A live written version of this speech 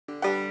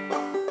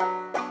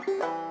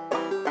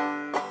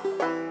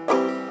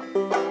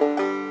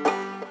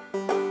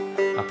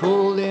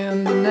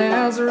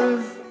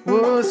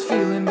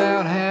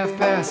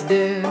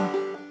dead.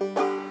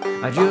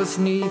 I just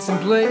need some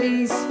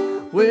place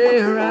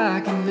where I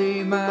can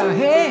lay my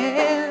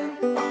head.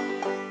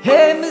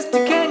 Hey mister,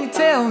 can you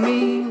tell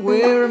me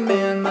where a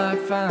man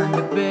might find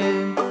a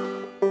bed?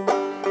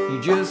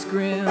 He just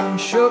grinned,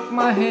 shook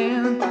my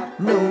hand,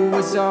 no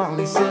was all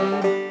he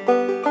said.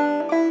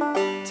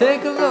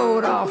 Take a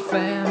load off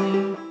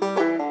Fanny,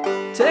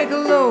 take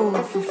a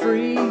load for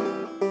free.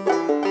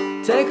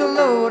 Take a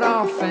load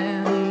off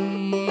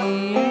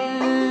Fanny,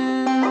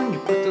 and you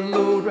put the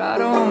load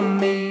right on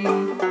me.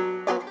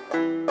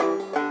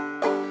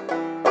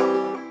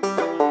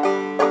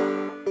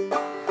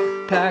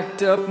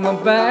 Packed up my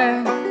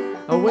bag,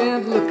 I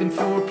went looking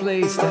for a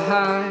place to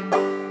hide.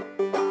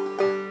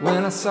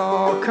 When I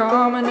saw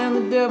Carmen and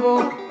the devil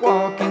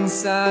walking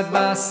side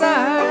by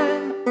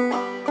side,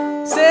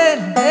 said,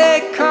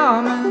 hey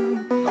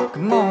Carmen,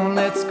 come on,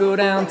 let's go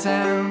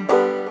downtown.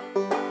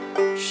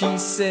 She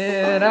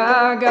said,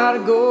 I gotta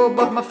go,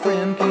 but my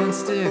friend can't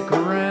stick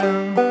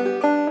around.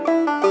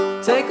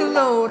 Take a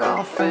load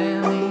off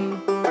Fanny,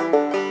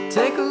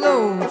 take a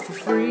load for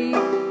free.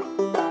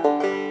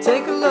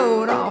 Take a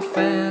load off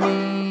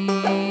Fanny,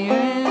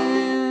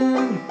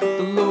 and put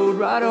the load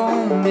right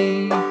on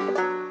me.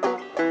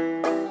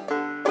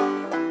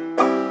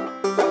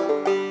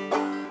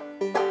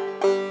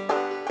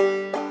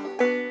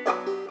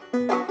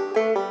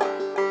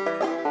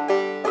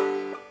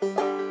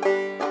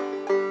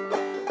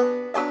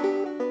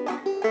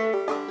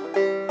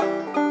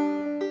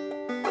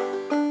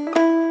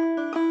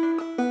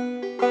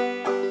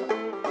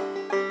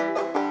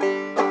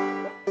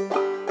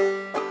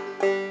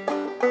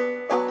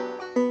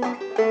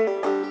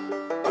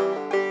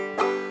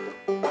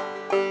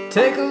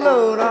 Take a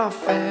load off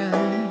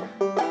Fanny,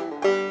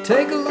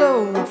 take a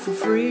load for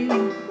free.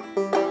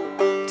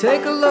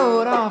 Take a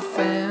load off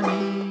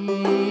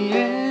Fanny,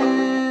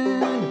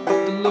 and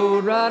put the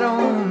load right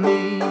on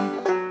me.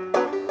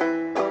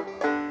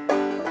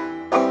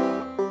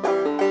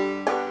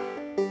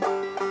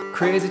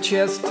 Crazy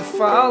Chester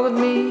followed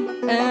me,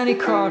 and he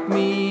caught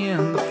me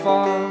in the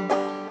fog.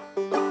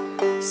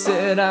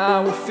 Said, I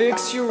will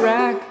fix your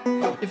rack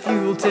if you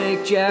will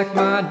take Jack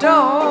my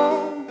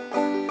dog.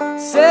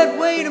 Said,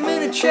 wait a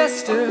minute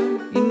Chester,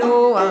 you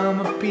know I'm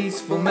a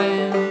peaceful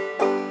man.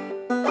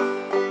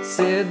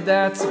 Said,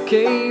 that's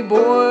okay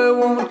boy,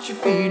 won't you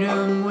feed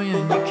him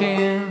when you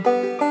can.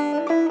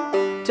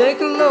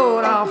 Take a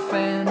load off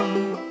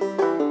Fanny,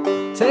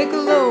 take a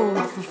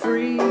load for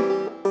free.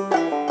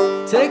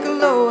 Take a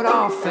load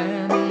off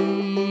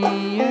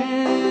Fanny,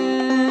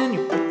 and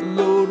you put the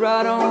load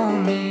right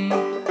on me.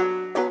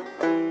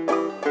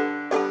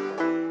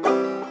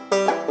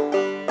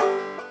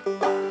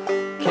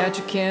 Catch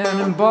a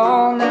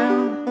cannonball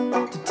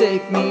now to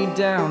take me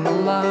down the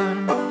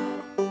line.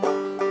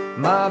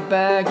 My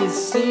bag is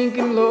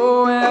sinking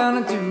low,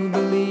 and I do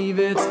believe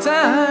it's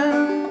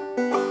time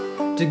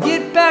to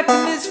get back to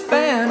Miss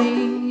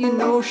Fanny. You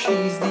know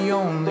she's the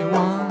only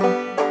one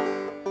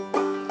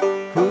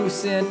who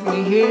sent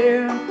me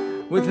here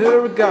with her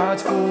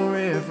regards for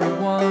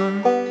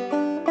everyone.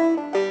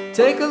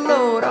 Take a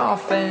load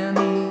off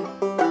Fanny,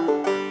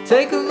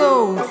 take a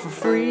load for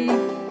free.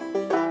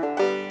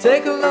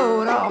 Take a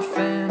load off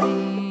Fanny.